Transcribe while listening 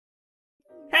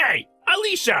Hey,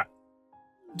 Alicia!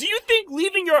 Do you think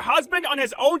leaving your husband on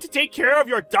his own to take care of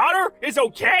your daughter is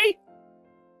okay?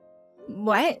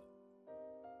 What?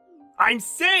 I'm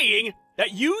saying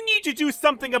that you need to do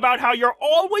something about how you're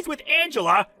always with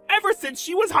Angela ever since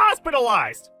she was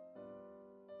hospitalized.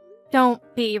 Don't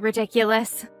be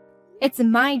ridiculous. It's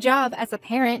my job as a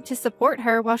parent to support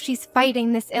her while she's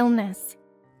fighting this illness.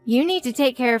 You need to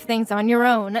take care of things on your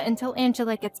own until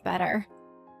Angela gets better.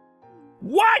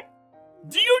 What?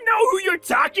 Do you know who you're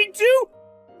talking to?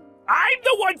 I'm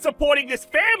the one supporting this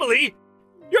family!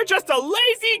 You're just a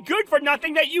lazy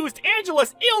good-for-nothing that used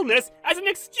Angela's illness as an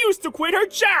excuse to quit her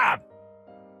job!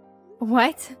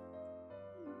 What?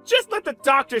 Just let the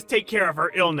doctors take care of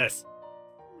her illness.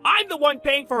 I'm the one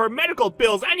paying for her medical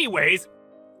bills anyways.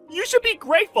 You should be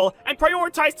grateful and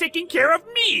prioritize taking care of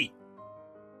me!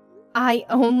 I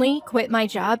only quit my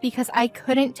job because I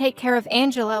couldn't take care of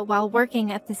Angela while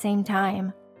working at the same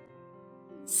time.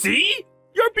 See?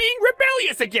 You're being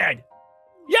rebellious again!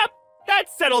 Yep, that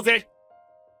settles it!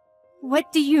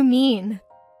 What do you mean?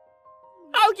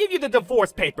 I'll give you the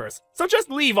divorce papers, so just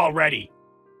leave already.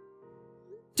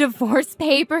 Divorce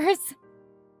papers?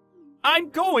 I'm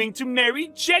going to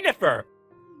marry Jennifer.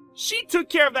 She took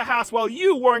care of the house while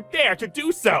you weren't there to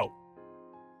do so.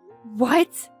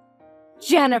 What?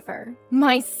 Jennifer,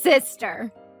 my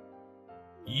sister.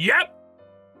 Yep.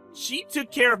 She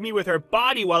took care of me with her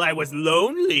body while I was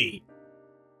lonely.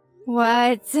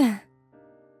 What? There's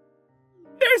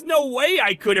no way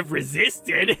I could have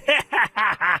resisted.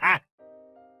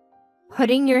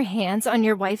 Putting your hands on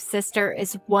your wife's sister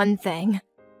is one thing.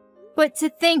 But to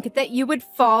think that you would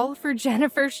fall for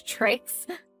Jennifer's tricks?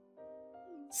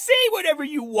 Say whatever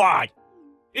you want.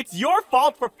 It's your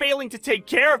fault for failing to take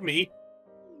care of me.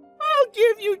 I'll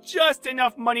give you just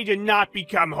enough money to not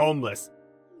become homeless.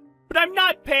 But I'm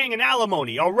not paying an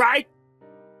alimony, alright?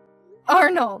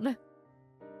 Arnold!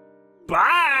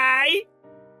 Bye!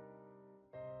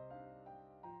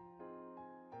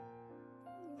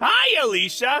 Hi,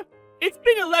 Alicia! It's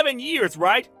been 11 years,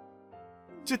 right?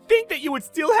 To think that you would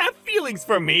still have feelings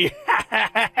for me!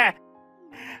 I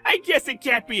guess it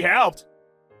can't be helped.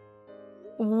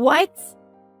 What?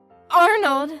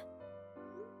 Arnold!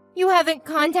 You haven't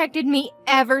contacted me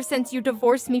ever since you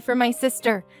divorced me from my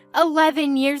sister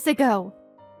 11 years ago.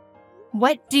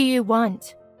 What do you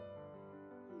want?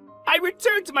 I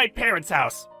returned to my parents'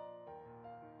 house.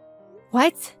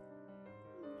 What?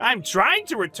 I'm trying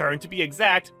to return, to be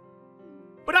exact.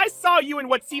 But I saw you and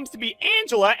what seems to be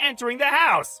Angela entering the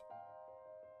house.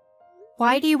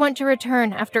 Why do you want to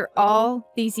return after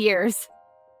all these years?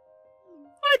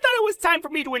 I thought it was time for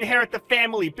me to inherit the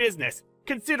family business,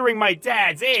 considering my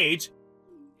dad's age.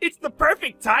 It's the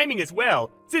perfect timing as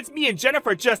well, since me and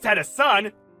Jennifer just had a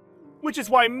son. Which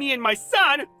is why me and my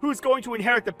son, who's going to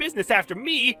inherit the business after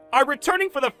me, are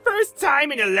returning for the first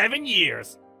time in 11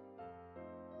 years.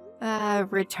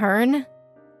 Return?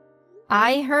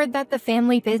 I heard that the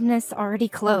family business already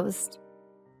closed.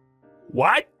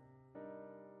 What?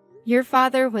 Your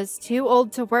father was too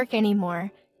old to work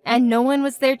anymore, and no one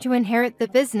was there to inherit the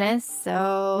business,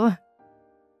 so...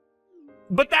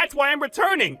 But that's why I'm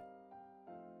returning!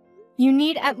 You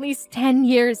need at least 10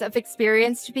 years of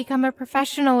experience to become a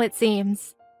professional, it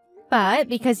seems. But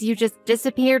because you just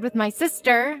disappeared with my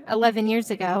sister 11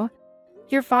 years ago,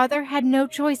 your father had no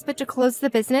choice but to close the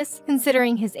business,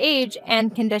 considering his age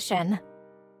and condition.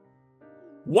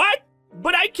 What?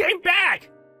 But I came back!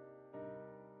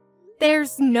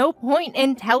 There's no point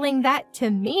in telling that to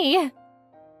me.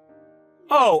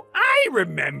 Oh, I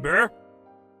remember!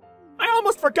 I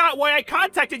almost forgot why I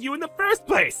contacted you in the first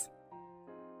place!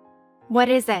 What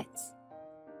is it?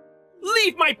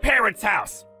 Leave my parents'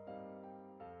 house!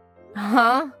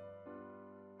 Huh?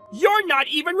 You're not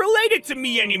even related to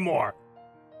me anymore!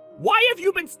 Why have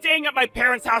you been staying at my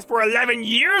parents' house for 11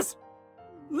 years?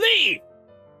 Leave!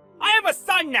 I have a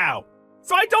son now,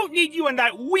 so I don't need you and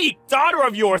that weak daughter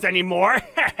of yours anymore!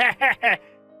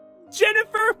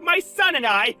 Jennifer, my son, and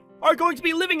I are going to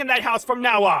be living in that house from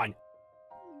now on.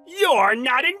 You're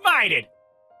not invited!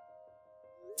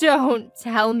 Don't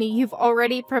tell me you've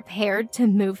already prepared to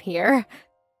move here.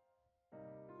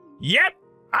 Yep,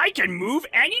 I can move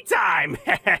anytime!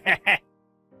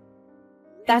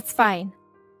 That's fine.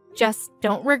 Just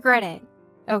don't regret it,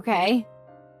 okay?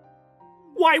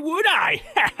 Why would I?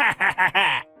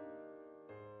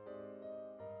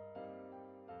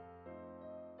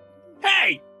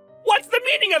 Hey! What's the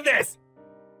meaning of this?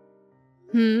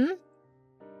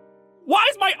 Why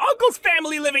is my uncle's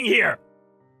family living here?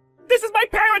 This is my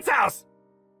parents' house!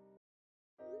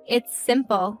 It's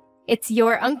simple. It's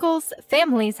your uncle's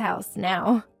family's house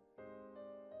now.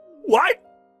 What?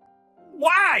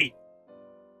 Why?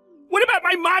 What about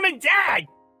my mom and dad?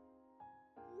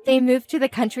 They moved to the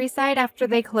countryside after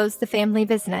they closed the family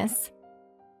business.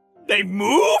 They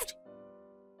moved?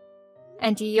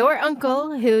 And your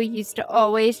uncle, who used to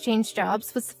always change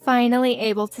jobs, was finally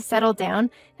able to settle down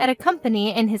at a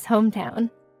company in his hometown.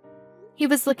 He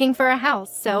was looking for a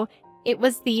house, so it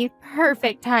was the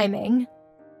perfect timing.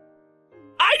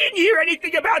 I didn't hear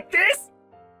anything about this!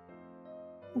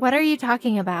 What are you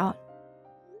talking about?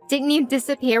 Didn't you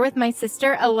disappear with my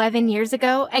sister 11 years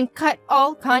ago and cut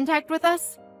all contact with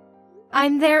us?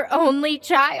 I'm their only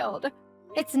child.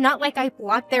 It's not like I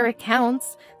blocked their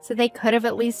accounts, so they could have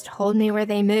at least told me where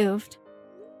they moved.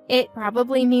 It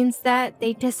probably means that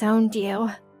they disowned you.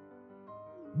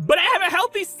 But I have a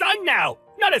healthy son now,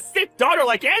 not a sick daughter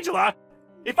like Angela.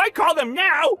 If I call them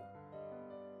now...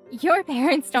 Your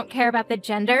parents don't care about the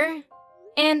gender,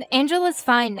 and Angela's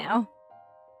fine now.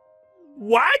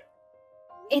 What?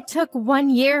 It took 1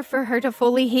 year for her to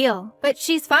fully heal, but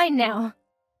she's fine now.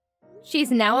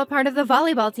 She's now a part of the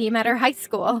volleyball team at her high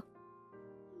school.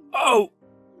 Oh,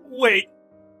 wait.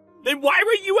 Then why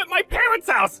were you at my parents'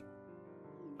 house?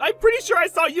 I'm pretty sure I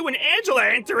saw you and Angela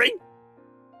entering.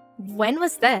 When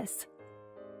was this?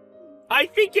 I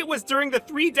think it was during the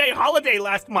 3-day holiday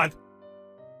last month.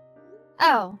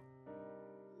 Oh.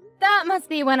 That must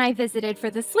be when I visited for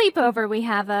the sleepover we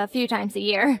have a few times a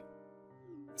year.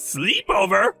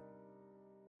 Sleepover?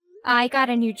 I got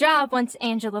a new job once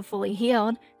Angela fully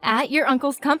healed, at your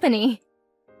uncle's company.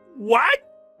 What?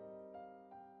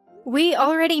 We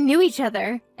already knew each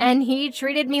other, and he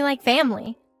treated me like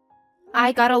family.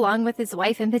 I got along with his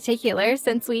wife in particular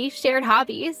since we shared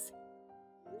hobbies.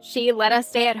 She let us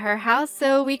stay at her house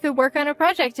so we could work on a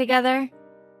project together.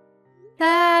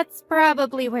 That's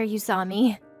probably where you saw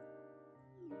me.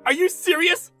 Are you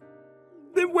serious?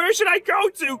 Then where should I go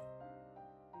to?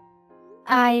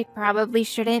 I probably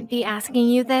shouldn't be asking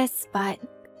you this, but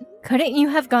couldn't you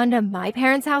have gone to my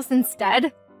parents' house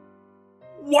instead?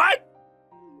 What?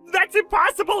 That's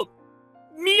impossible!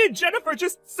 Me and Jennifer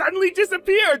just suddenly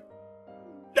disappeared!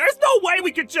 There's no way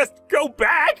we could just go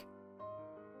back!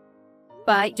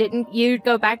 But didn't you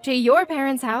go back to your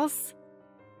parents' house?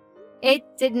 It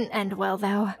didn't end well,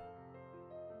 though.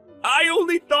 I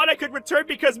only thought I could return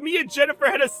because me and Jennifer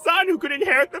had a son who could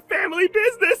inherit the family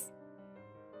business!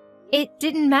 It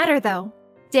didn't matter, though,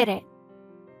 did it?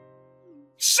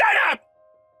 Shut up!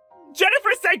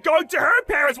 Jennifer said going to her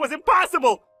parents was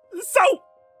impossible! So...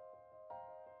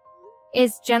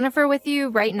 Is Jennifer with you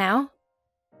right now?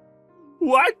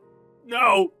 What?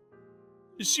 No.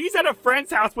 She's at a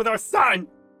friend's house with our son.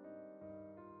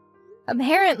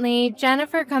 Apparently,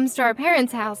 Jennifer comes to our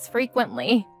parents' house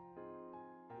frequently.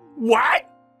 What?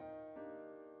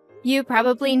 You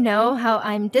probably know how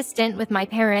I'm distant with my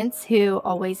parents, who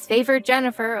always favored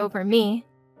Jennifer over me.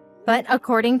 But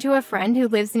according to a friend who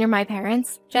lives near my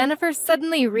parents, Jennifer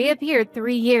suddenly reappeared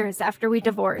 3 years after we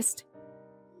divorced.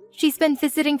 She's been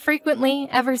visiting frequently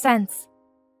ever since.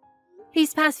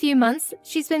 These past few months,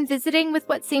 she's been visiting with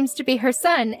what seems to be her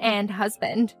son and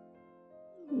husband.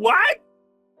 What?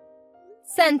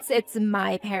 Since it's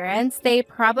my parents, they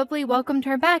probably welcomed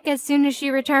her back as soon as she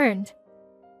returned.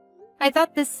 I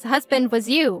thought this husband was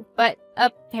you, but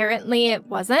apparently it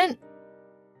wasn't.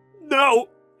 No,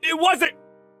 it wasn't.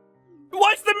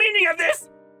 What's the meaning of this?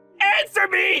 Answer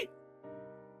me!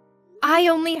 I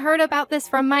only heard about this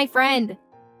from my friend.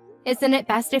 Isn't it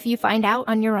best if you find out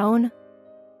on your own?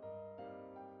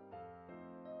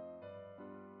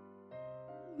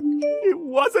 It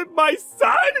wasn't my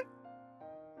son?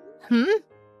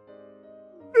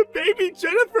 The baby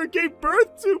Jennifer gave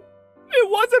birth to, it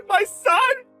wasn't my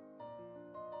son?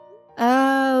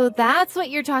 Oh, that's what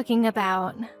you're talking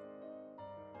about.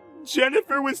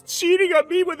 Jennifer was cheating on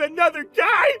me with another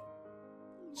guy!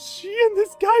 She and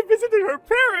this guy visited her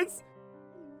parents,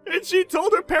 and she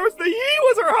told her parents that he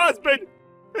was her husband,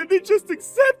 and they just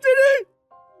accepted it!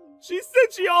 She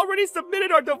said she already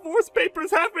submitted our divorce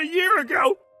papers half a year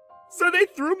ago, so they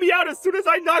threw me out as soon as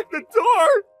I knocked the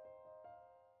door!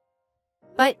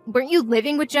 But weren't you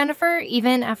living with Jennifer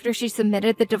even after she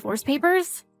submitted the divorce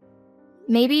papers?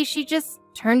 Maybe she just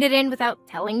turned it in without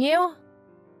telling you?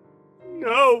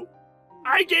 No.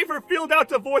 I gave her filled out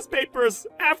divorce papers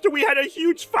after we had a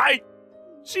huge fight.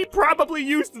 She probably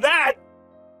used that.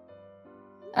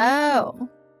 Oh.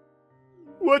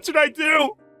 What should I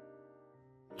do?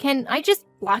 Can I just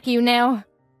block you now?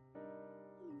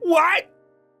 What?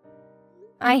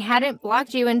 I hadn't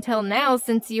blocked you until now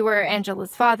since you were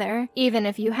Angela's father, even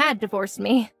if you had divorced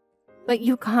me. But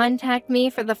you contact me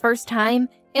for the first time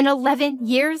in 11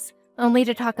 years only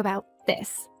to talk about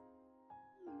this.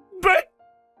 But...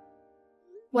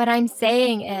 What I'm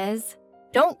saying is,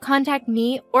 don't contact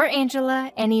me or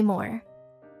Angela anymore.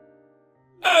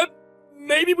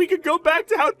 Maybe we could go back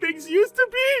to how things used to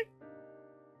be?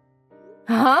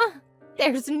 Huh?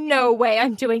 There's no way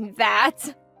I'm doing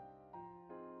that.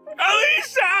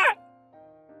 Alicia!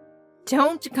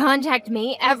 Don't contact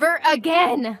me ever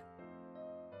again!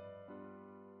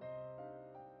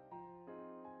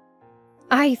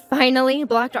 I finally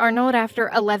blocked Arnold after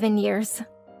 11 years.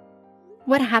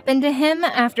 What happened to him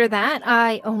after that,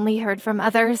 I only heard from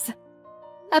others.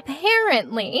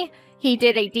 Apparently, he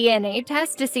did a DNA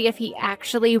test to see if he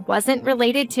actually wasn't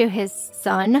related to his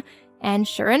son, and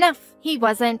sure enough, he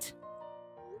wasn't.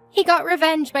 He got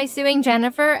revenge by suing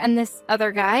Jennifer and this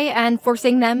other guy and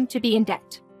forcing them to be in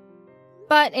debt.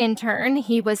 But in turn,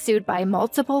 he was sued by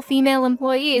multiple female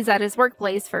employees at his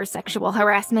workplace for sexual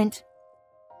harassment.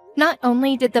 Not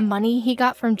only did the money he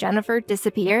got from Jennifer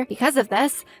disappear because of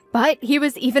this, but he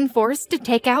was even forced to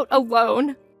take out a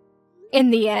loan.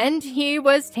 In the end, he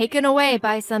was taken away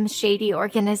by some shady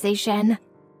organization.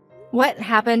 What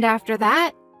happened after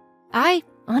that? I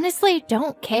honestly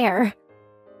don't care.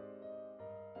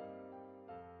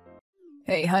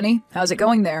 Hey, honey, how's it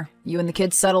going there? You and the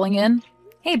kids settling in?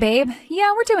 Hey, babe.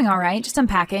 Yeah, we're doing all right, just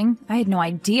unpacking. I had no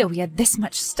idea we had this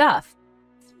much stuff.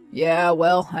 Yeah,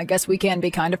 well, I guess we can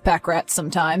be kind of pack rats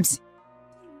sometimes.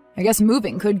 I guess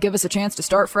moving could give us a chance to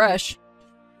start fresh.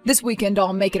 This weekend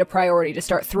I'll make it a priority to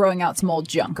start throwing out some old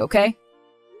junk, okay?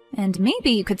 And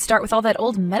maybe you could start with all that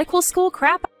old medical school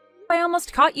crap I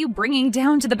almost caught you bringing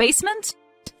down to the basement?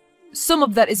 Some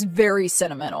of that is very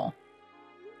sentimental.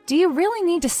 Do you really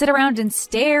need to sit around and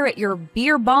stare at your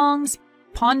beer bongs,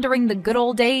 pondering the good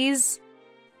old days?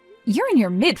 You're in your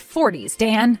mid-40s,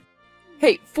 Dan.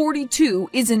 Hey, 42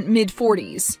 isn't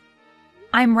mid-40s.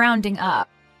 I'm rounding up.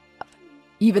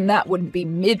 Even that wouldn't be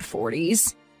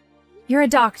mid-40s. You're a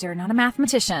doctor, not a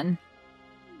mathematician.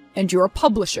 And you're a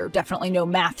publisher, definitely no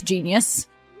math genius.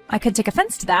 I could take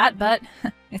offense to that, but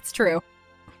it's true.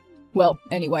 Well,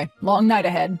 anyway, long night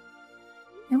ahead.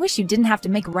 I wish you didn't have to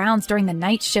make rounds during the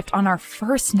night shift on our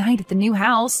first night at the new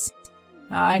house.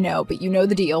 I know, but you know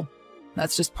the deal.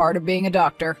 That's just part of being a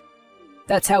doctor.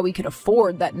 That's how we could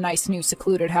afford that nice new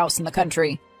secluded house in the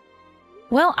country.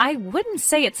 Well, I wouldn't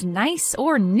say it's nice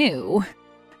or new.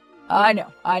 I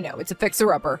know, it's a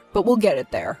fixer-upper, but we'll get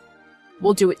it there.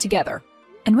 We'll do it together.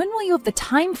 And when will you have the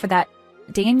time for that?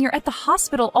 Dan, you're at the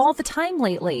hospital all the time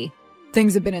lately.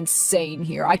 Things have been insane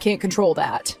here. I can't control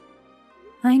that.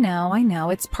 I know.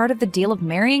 It's part of the deal of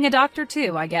marrying a doctor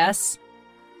too, I guess.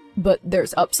 But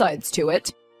there's upsides to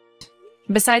it.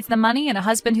 Besides the money and a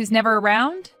husband who's never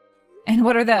around? And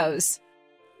what are those?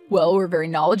 Well, we're very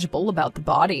knowledgeable about the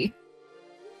body.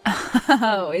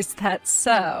 Oh, is that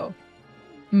so?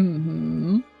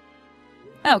 Mm-hmm.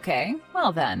 Okay,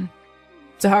 well then.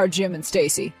 So how are Jim and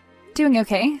Stacy? Doing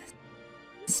okay.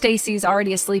 Stacy's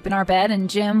already asleep in our bed, and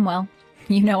Jim, well,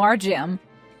 you know our Jim.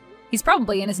 He's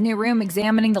probably in his new room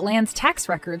examining the land's tax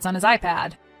records on his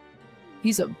iPad.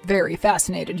 He's a very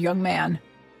fascinated young man.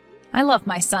 I love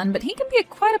my son, but he can be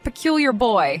quite a peculiar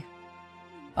boy.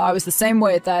 I was the same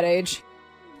way at that age.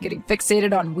 Getting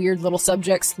fixated on weird little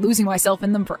subjects, losing myself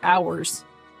in them for hours.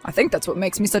 I think that's what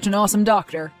makes me such an awesome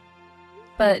doctor.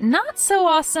 But not so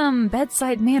awesome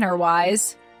bedside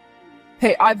manner-wise.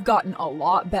 Hey, I've gotten a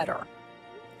lot better.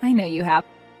 I know you have.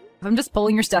 I'm just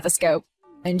pulling your stethoscope,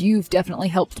 and you've definitely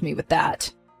helped me with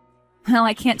that. Well,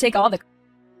 I can't take all the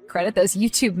credit. Those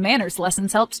YouTube manners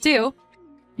lessons helped too.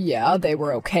 Yeah, they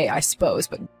were okay, I suppose,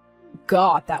 but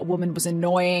God, that woman was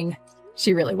annoying.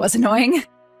 She really was annoying.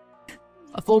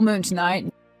 A full moon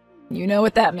tonight. You know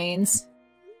what that means.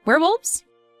 Werewolves?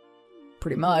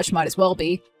 Pretty much, might as well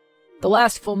be. The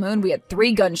last full moon, we had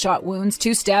 3 gunshot wounds,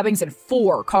 2 stabbings, and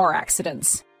 4 car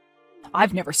accidents.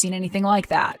 I've never seen anything like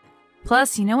that.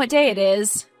 Plus, you know what day it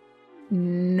is?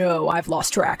 No, I've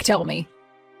lost track. Tell me.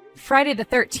 Friday the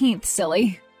 13th,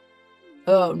 silly.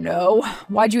 Oh no.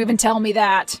 Why'd you even tell me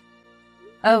that?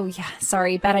 Oh yeah,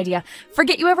 sorry, bad idea.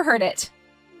 Forget you ever heard it.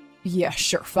 Yeah,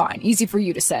 sure, fine. Easy for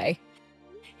you to say.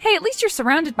 Hey, at least you're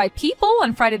surrounded by people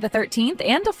on Friday the 13th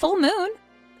and a full moon.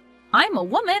 I'm a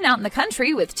woman out in the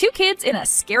country with 2 kids in a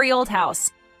scary old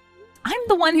house. I'm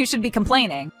the one who should be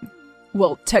complaining.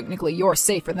 Well, technically you're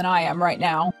safer than I am right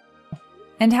now.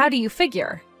 And how do you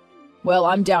figure? Well,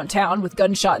 I'm downtown with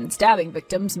gunshot and stabbing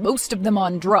victims, most of them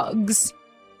on drugs.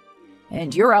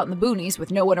 And you're out in the boonies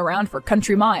with no one around for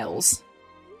country miles.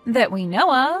 That we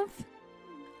know of.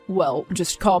 Well,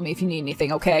 just call me if you need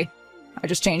anything, okay? I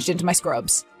just changed into my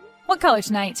scrubs. What color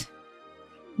tonight?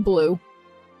 Blue.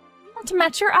 To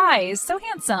match your eyes, so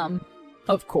handsome.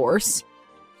 Of course.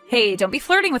 Hey, don't be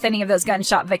flirting with any of those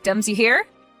gunshot victims, you hear?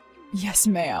 Yes,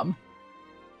 ma'am.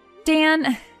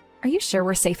 Dan, are you sure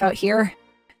we're safe out here?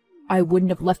 I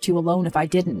wouldn't have left you alone if I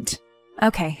didn't.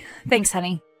 Okay, thanks,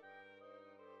 honey.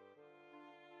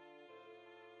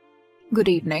 Good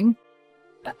evening.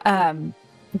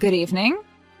 Good evening.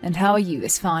 And how are you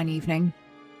this fine evening?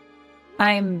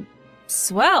 I'm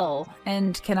swell,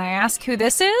 and can I ask who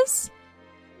this is?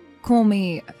 Call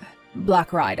me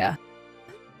Black Rider.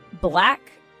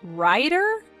 Black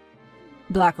Rider?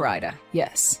 Black Rider,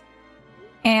 yes.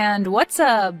 And what's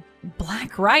a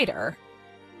Black Rider?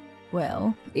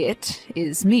 Well, it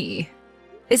is me.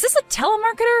 Is this a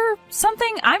telemarketer or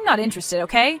something? I'm not interested,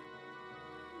 okay?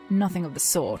 Nothing of the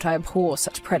sort. I abhor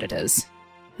such predators.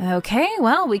 Okay,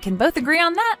 well, we can both agree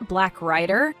on that, Black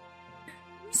Rider.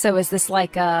 So is this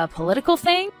like a political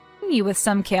thing? You with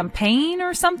some campaign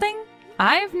or something?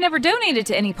 I've never donated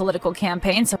to any political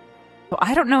campaign, so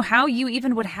I don't know how you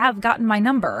even would have gotten my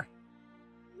number.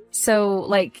 So,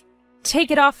 like,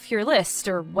 take it off your list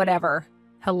or whatever.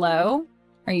 Hello?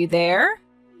 Are you there?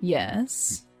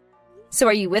 Yes. So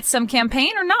are you with some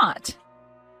campaign or not?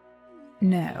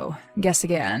 No. Guess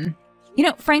again. You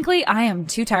know, frankly, I am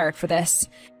too tired for this.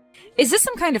 Is this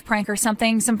some kind of prank or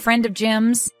something? Some friend of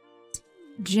Jim's?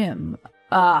 Jim.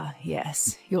 Ah,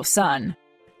 yes. Your son.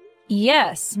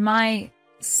 Yes, my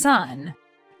son.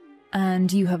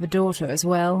 And you have a daughter as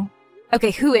well?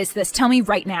 Okay, who is this? Tell me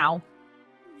right now.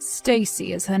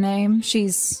 Stacy is her name.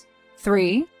 She's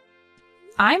 3.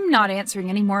 I'm not answering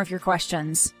any more of your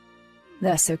questions.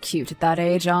 They're so cute at that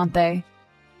age, aren't they?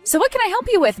 So what can I help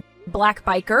you with, Black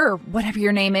Biker, or whatever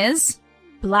your name is?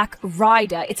 Black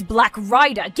Rider. It's Black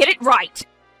Rider. Get it right!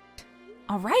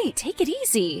 Alright, take it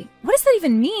easy. What does that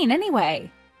even mean,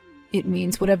 anyway? It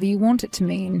means whatever you want it to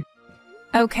mean.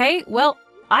 Okay, well,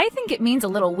 I think it means a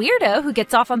little weirdo who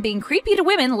gets off on being creepy to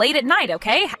women late at night,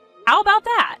 okay? How about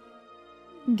that?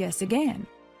 Guess again.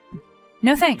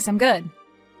 No thanks, I'm good.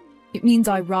 It means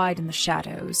I ride in the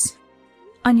shadows.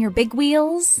 On your big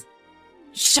wheels?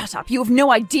 Shut up, you have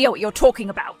no idea what you're talking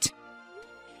about.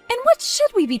 And what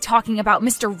should we be talking about,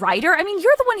 Mr. Ryder? I mean,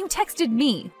 you're the one who texted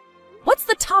me. What's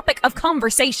the topic of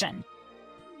conversation?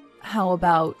 How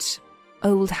about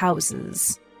old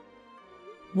houses?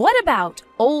 What about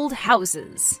old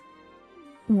houses?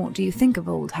 What do you think of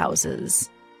old houses?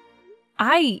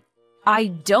 I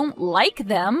don't like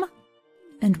them.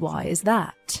 And why is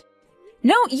that?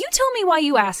 No, you tell me why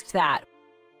you asked that.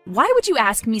 Why would you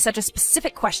ask me such a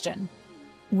specific question?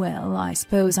 Well, I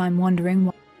suppose I'm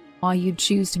wondering why you'd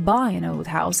choose to buy an old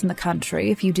house in the country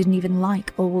if you didn't even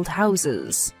like old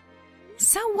houses.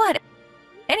 So what?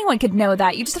 Anyone could know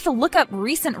that. You just have to look up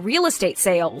recent real estate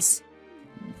sales.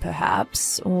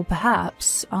 Perhaps, or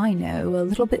perhaps, I know a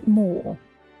little bit more.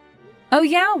 Oh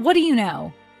yeah? What do you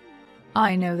know?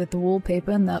 I know that the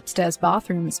wallpaper in the upstairs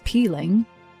bathroom is peeling.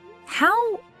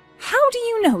 How do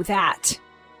you know that?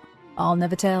 I'll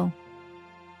never tell.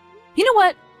 You know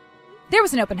what? There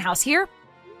was an open house here.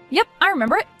 Yep, I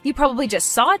remember it. You probably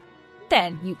just saw it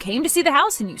then. You came to see the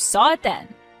house and you saw it then.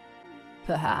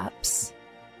 Perhaps.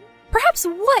 Perhaps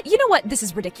what? You know what? This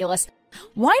is ridiculous.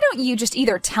 Why don't you just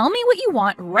either tell me what you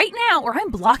want right now or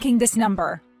I'm blocking this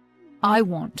number? I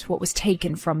want what was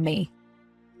taken from me.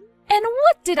 And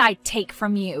what did I take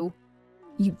from you?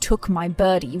 You took my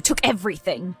birdie. You took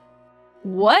everything.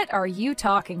 What are you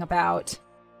talking about?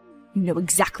 You know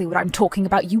exactly what I'm talking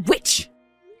about, you witch!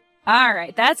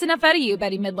 Alright, that's enough out of you,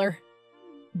 Betty Midler.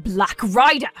 Black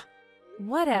Rider!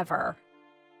 Whatever.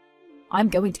 I'm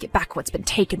going to get back what's been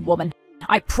taken, woman.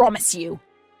 I promise you.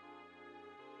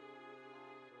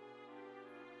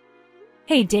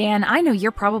 Hey, Dan, I know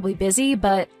you're probably busy,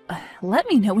 but let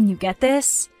me know when you get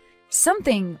this.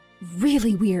 Something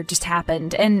really weird just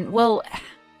happened, and, well,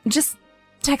 just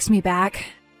text me back.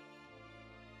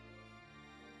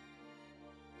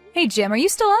 Hey, Jim, are you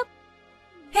still up?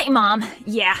 Hey, Mom.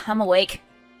 Yeah, I'm awake.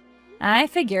 I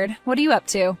figured. What are you up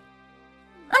to?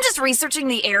 I'm just researching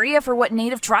the area for what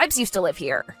native tribes used to live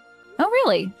here. Oh,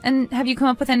 really? And have you come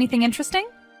up with anything interesting?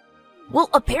 Well,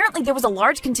 apparently there was a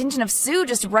large contingent of Sioux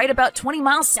just right about 20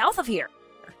 miles south of here.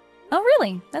 Oh,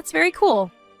 really? That's very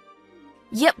cool.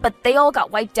 Yep, but they all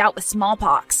got wiped out with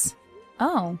smallpox.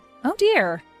 Oh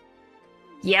dear.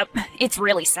 Yep, it's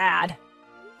really sad.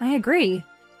 I agree.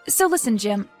 So listen,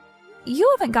 Jim,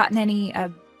 you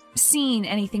haven't seen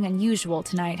anything unusual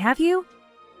tonight, have you?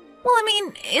 Well, I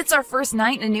mean, it's our first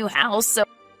night in a new house, so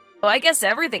I guess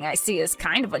everything I see is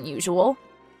kind of unusual.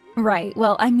 Right,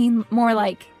 well, I mean more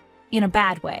like in a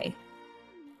bad way.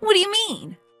 What do you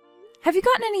mean? Have you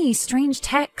gotten any strange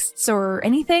texts or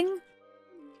anything?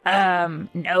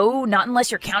 No, not unless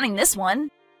you're counting this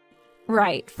one.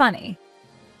 Right, funny.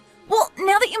 Well,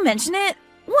 now that you mention it,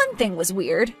 one thing was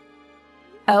weird.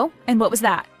 Oh, and what was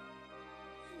that?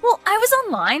 Well, I was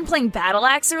online playing Battle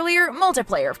Axe earlier,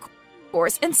 multiplayer of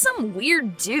course, and some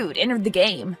weird dude entered the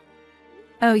game.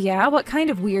 Oh yeah? What kind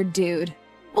of weird dude?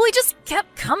 Well, he just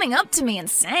kept coming up to me and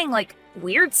saying, like,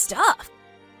 weird stuff.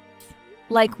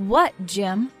 Like what,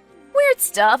 Jim? Weird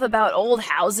stuff about old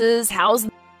houses, how's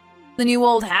the new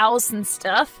old house and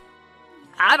stuff.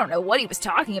 I don't know what he was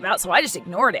talking about, so I just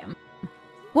ignored him.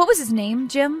 What was his name,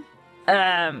 Jim?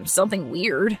 Something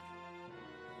weird.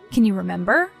 Can you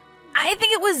remember? I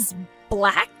think it was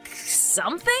Black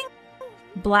something?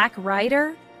 Black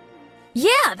Rider?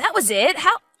 Yeah, that was it.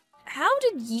 How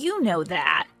did you know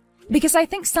that? Because I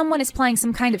think someone is playing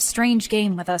some kind of strange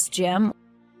game with us, Jim.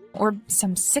 Or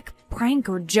some sick prank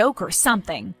or joke or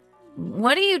something.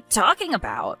 What are you talking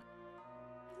about?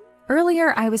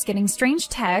 Earlier, I was getting strange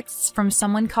texts from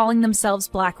someone calling themselves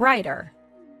Black Rider.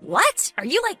 What? Are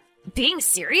you, like, being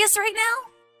serious right now?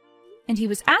 And he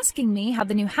was asking me how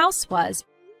the new house was,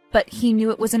 but he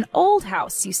knew it was an old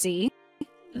house, you see.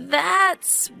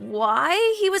 That's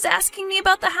why he was asking me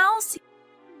about the house?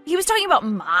 He was talking about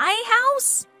my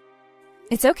house?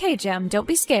 It's okay, Jim. Don't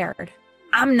be scared.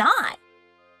 I'm not.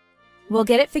 We'll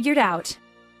get it figured out.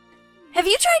 Have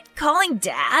you tried calling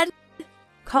Dad?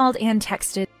 Called and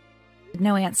texted.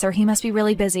 No answer. He must be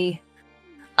really busy.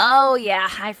 Oh, yeah,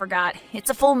 I forgot. It's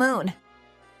a full moon.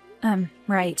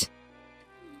 Right.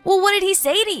 Well, what did he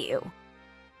say to you?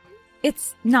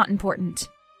 It's not important.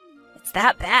 It's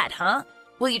that bad, huh?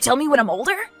 Will you tell me when I'm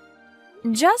older?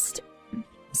 Just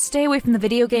stay away from the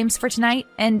video games for tonight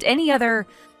and any other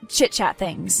chit-chat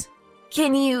things.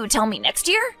 Can you tell me next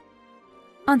year?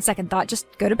 On second thought, just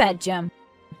go to bed, Jim.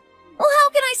 Well, how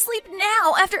can I sleep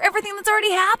now after everything that's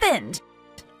already happened?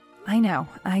 I know.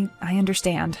 I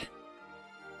understand.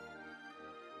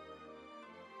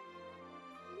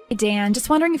 Hey, Dan, just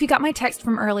wondering if you got my text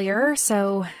from earlier,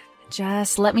 so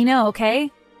just let me know, okay?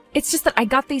 It's just that I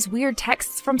got these weird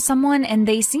texts from someone, and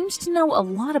they seemed to know a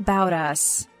lot about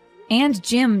us. And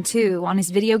Jim, too, on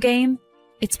his video game.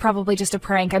 It's probably just a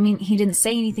prank. I mean, he didn't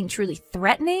say anything truly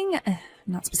threatening.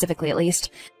 Not specifically, at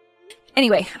least.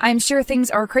 Anyway, I'm sure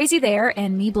things are crazy there,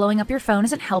 and me blowing up your phone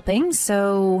isn't helping,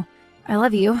 so I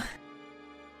love you.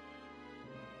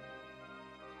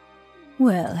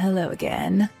 Well, hello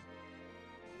again.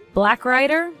 Black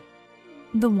Rider?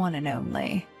 The one and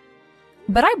only.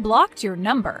 But I blocked your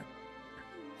number.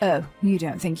 Oh, you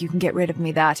don't think you can get rid of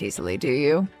me that easily, do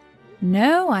you?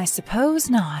 No, I suppose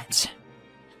not.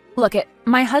 Look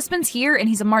my husband's here and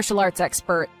he's a martial arts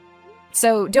expert.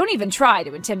 So don't even try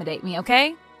to intimidate me,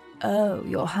 okay? Oh,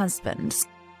 your husband.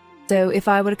 So if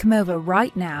I were to come over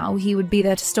right now, he would be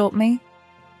there to stop me?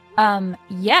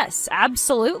 Yes,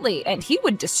 absolutely, and he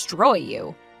would destroy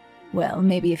you. Well,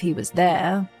 maybe if he was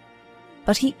there.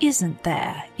 But he isn't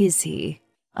there, is he?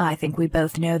 I think we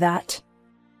both know that.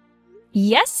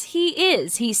 Yes, he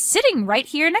is. He's sitting right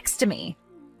here next to me.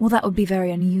 Well, that would be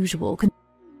very unusual,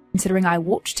 considering I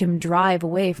watched him drive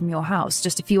away from your house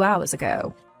just a few hours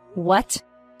ago. What?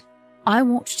 I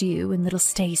watched you and little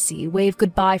Stacy wave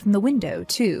goodbye from the window,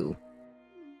 too.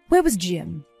 Where was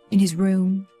Jim? In his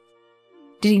room?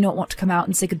 Did he not want to come out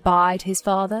and say goodbye to his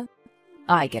father?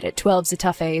 I get it. 12's a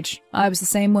tough age. I was the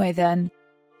same way then.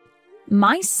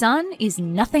 My son is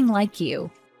nothing like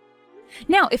you.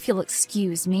 Now, if you'll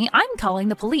excuse me, I'm calling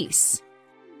the police.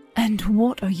 And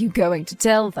what are you going to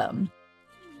tell them?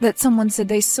 That someone said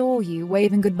they saw you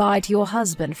waving goodbye to your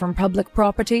husband from public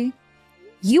property?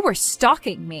 You were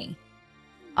stalking me.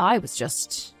 I was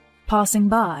just passing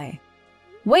by.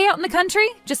 Way out in the country?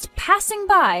 Just passing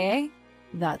by, eh?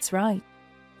 That's right.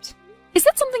 Is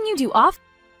that something you do often?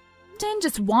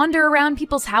 Just wander around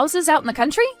people's houses out in the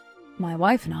country? My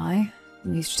wife and I,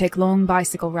 we used to take long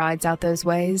bicycle rides out those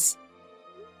ways.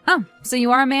 Oh, so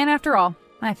you are a man after all.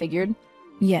 I figured.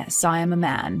 Yes, I am a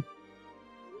man.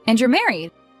 And you're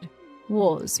married?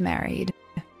 Was married.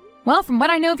 Well, from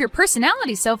what I know of your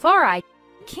personality so far, I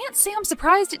can't say I'm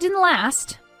surprised it didn't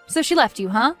last. So she left you,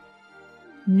 huh?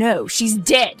 No, she's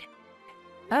dead.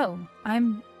 Oh,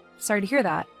 I'm sorry to hear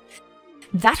that.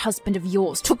 That husband of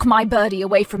yours took my birdie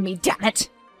away from me, damn it!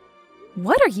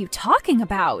 What are you talking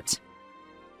about?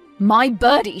 My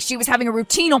birdie, she was having a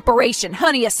routine operation,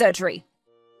 hernia surgery.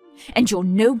 And your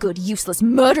no-good, useless,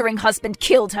 murdering husband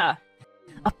killed her.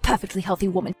 A perfectly healthy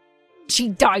woman. She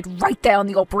died right there on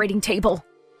the operating table.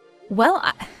 Well,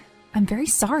 I'm very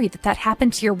sorry that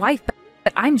happened to your wife,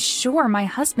 but I'm sure my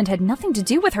husband had nothing to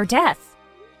do with her death.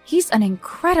 He's an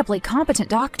incredibly competent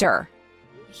doctor.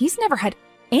 He's never had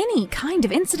any kind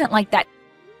of incident like that.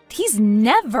 He's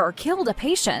never killed a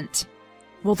patient.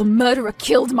 Well, the murderer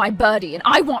killed my birdie, and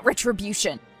I want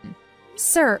retribution.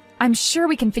 Sir, I'm sure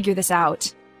we can figure this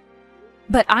out.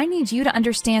 But I need you to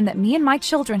understand that me and my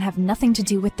children have nothing to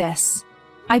do with this.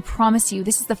 I promise you,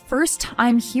 this is the first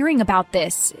time hearing about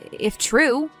this, if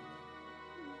true.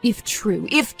 If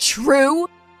true?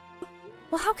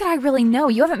 Well, how could I really know?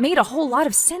 You haven't made a whole lot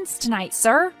of sense tonight,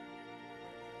 sir.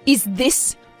 Is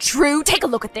this true? Take a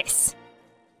look at this.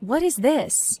 What is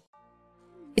this?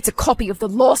 It's a copy of the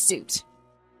lawsuit.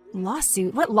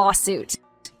 Lawsuit? What lawsuit?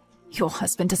 Your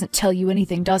husband doesn't tell you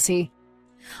anything, does he?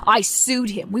 I sued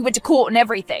him. We went to court and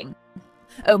everything.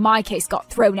 Oh, my case got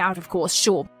thrown out, of course,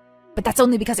 sure. But that's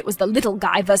only because it was the little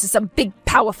guy versus some big,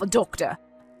 powerful doctor.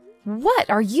 What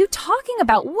are you talking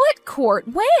about? What court?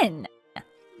 When?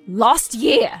 Last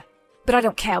year. But I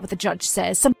don't care what the judge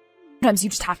says. Sometimes you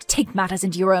just have to take matters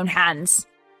into your own hands.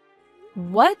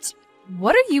 What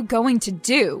are you going to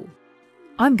do?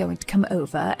 I'm going to come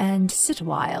over and sit a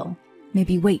while.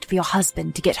 Maybe wait for your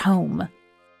husband to get home.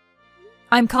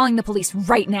 I'm calling the police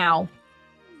right now.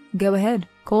 Go ahead,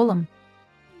 call him.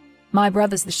 My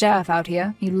brother's the sheriff out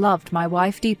here. He loved my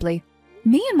wife deeply.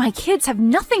 Me and my kids have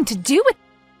nothing to do with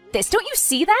this. Don't you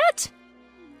see that?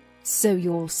 So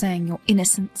you're saying your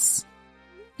innocence?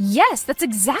 Yes, that's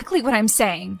exactly what I'm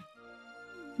saying.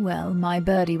 Well, my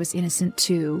Birdie was innocent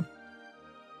too.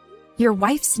 Your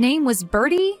wife's name was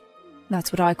Birdie?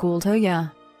 That's what I called her, yeah.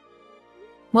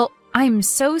 Well, I'm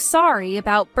so sorry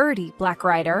about Birdie, Black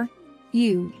Rider.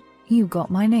 You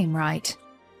got my name right.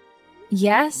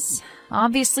 Yes,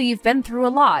 obviously you've been through a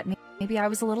lot. Maybe I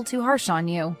was a little too harsh on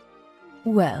you.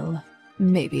 Well,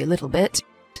 maybe a little bit.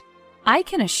 I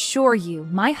can assure you,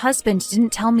 my husband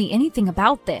didn't tell me anything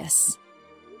about this.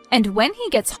 And when he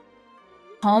gets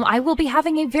home, I will be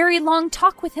having a very long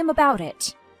talk with him about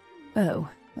it. Oh,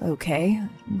 okay,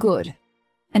 good.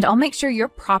 And I'll make sure you're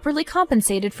properly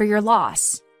compensated for your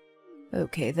loss.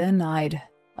 Okay, then I'd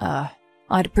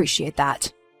appreciate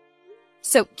that.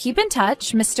 So keep in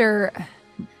touch, Mr.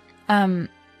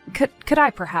 Could I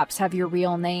perhaps have your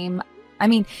real name? I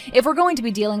mean, if we're going to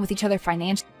be dealing with each other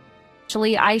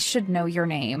financially, I should know your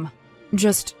name.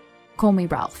 Just call me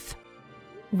Ralph.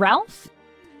 Ralph?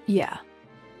 Yeah.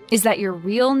 Is that your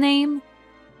real name?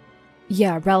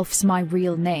 Yeah, Ralph's my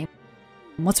real name.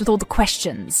 What's with all the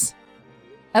questions?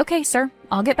 Okay, sir.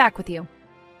 I'll get back with you.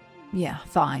 Yeah,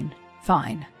 fine.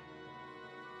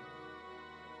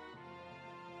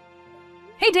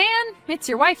 Hey, Dan, it's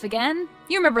your wife again.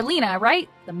 You remember Lena, right?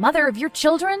 The mother of your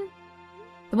children?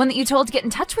 The one that you told to get in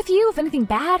touch with you if anything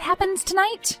bad happens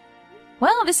tonight?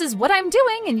 Well, this is what I'm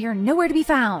doing, and you're nowhere to be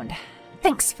found.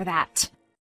 Thanks for that.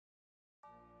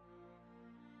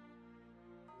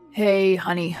 Hey,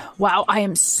 honey. Wow, I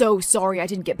am so sorry I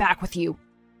didn't get back with you.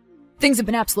 Things have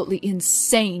been absolutely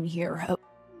insane here.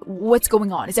 What's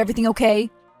going on? Is everything okay?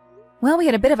 Well, we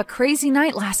had a bit of a crazy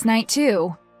night last night,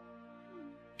 too.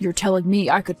 You're telling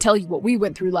me I could tell you what we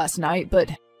went through last night,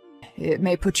 but it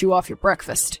may put you off your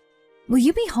breakfast. Will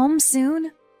you be home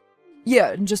soon?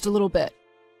 Yeah, in just a little bit.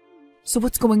 So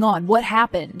what's going on? What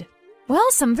happened? Well,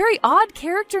 some very odd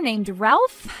character named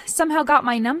Ralph somehow got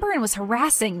my number and was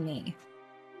harassing me.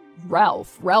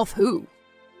 Ralph? Ralph who?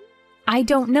 I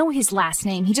don't know his last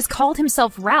name. He just called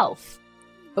himself Ralph.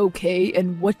 Okay,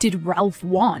 and what did Ralph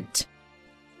want?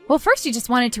 Well, first he just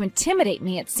wanted to intimidate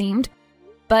me, it seemed.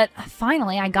 But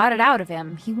finally I got it out of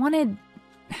him. He wanted...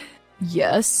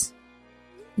 Yes?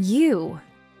 You.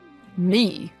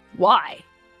 Me? Why?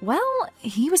 Well,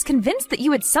 he was convinced that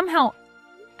you had somehow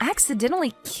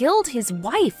accidentally killed his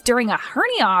wife during a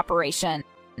hernia operation.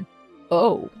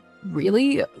 Oh,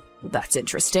 really? That's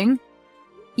interesting.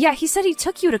 Yeah, he said he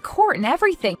took you to court and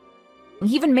everything.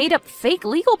 He even made up fake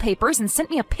legal papers and sent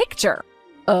me a picture.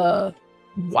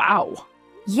 Wow.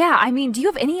 Yeah, I mean, do you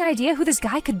have any idea who this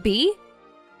guy could be?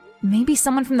 Maybe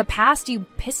someone from the past you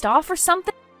pissed off or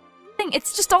something?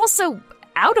 It's just all so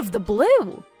out of the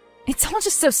blue. It's all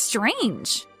just so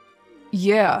strange.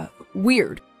 Yeah,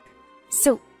 weird.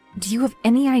 So, do you have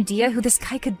any idea who this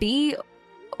guy could be?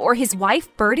 Or his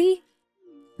wife, Birdie?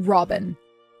 Robin.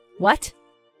 What?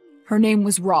 Her name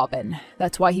was Robin.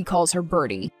 That's why he calls her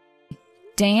Birdie.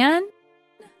 Dan?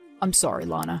 I'm sorry,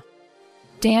 Lana.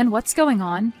 Dan, what's going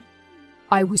on?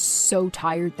 I was so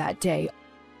tired that day.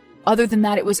 Other than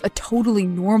that, it was a totally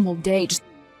normal day, just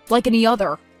like any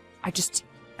other. I just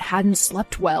hadn't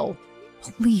slept well.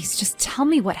 Please, just tell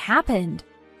me what happened.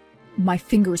 My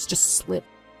fingers just slipped.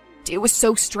 It was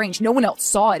so strange. No one else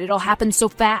saw it. It all happened so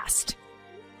fast.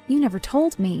 You never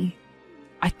told me.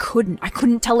 I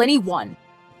couldn't tell anyone.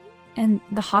 And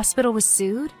the hospital was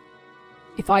sued?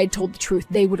 If I had told the truth,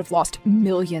 they would have lost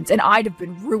millions, and I'd have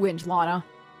been ruined, Lana.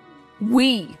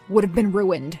 We would have been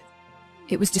ruined.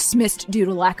 It was dismissed due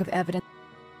to lack of evidence,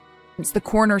 The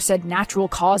coroner said natural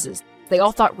causes. They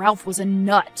all thought Ralph was a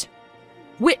nut.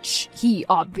 Which he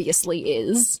obviously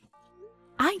is.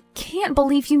 I can't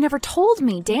believe you never told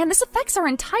me, Dan. This affects our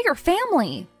entire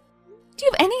family. Do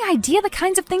you have any idea the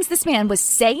kinds of things this man was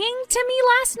saying to me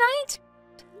last night?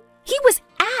 He was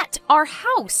at our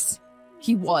house.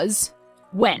 He was?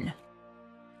 When?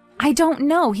 I don't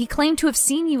know. He claimed to have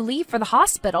seen you leave for the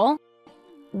hospital.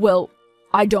 Well,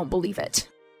 I don't believe it.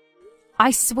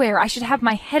 I swear I should have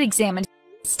my head examined,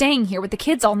 staying here with the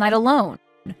kids all night alone.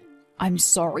 I'm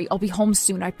sorry. I'll be home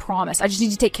soon, I promise. I just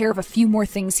need to take care of a few more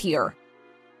things here.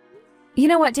 You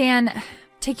know what, Dan?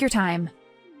 Take your time.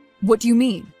 What do you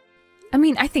mean?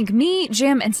 I think me,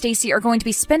 Jim, and Stacy are going to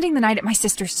be spending the night at my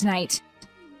sister's tonight.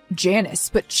 Janice,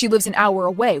 but she lives an hour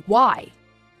away. Why?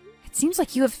 It seems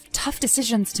like you have tough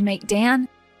decisions to make, Dan.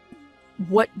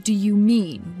 What do you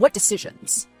mean? What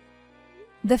decisions?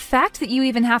 The fact that you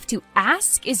even have to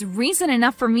ask is reason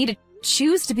enough for me to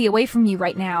choose to be away from you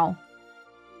right now.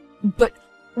 But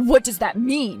what does that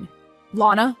mean?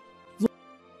 Lana?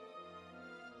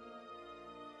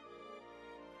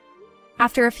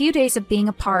 After a few days of being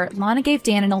apart, Lana gave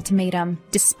Dan an ultimatum.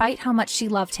 Despite how much she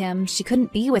loved him, she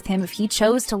couldn't be with him if he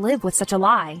chose to live with such a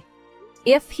lie.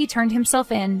 If he turned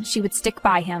himself in, she would stick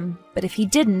by him, but if he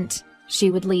didn't, she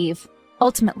would leave.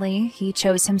 Ultimately, he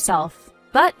chose himself.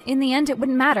 But in the end, it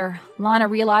wouldn't matter. Lana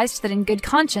realized that in good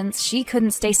conscience, she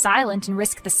couldn't stay silent and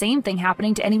risk the same thing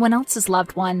happening to anyone else's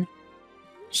loved one.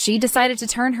 She decided to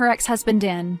turn her ex-husband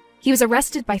in. He was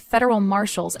arrested by federal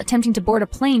marshals attempting to board a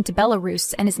plane to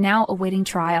Belarus and is now awaiting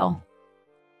trial.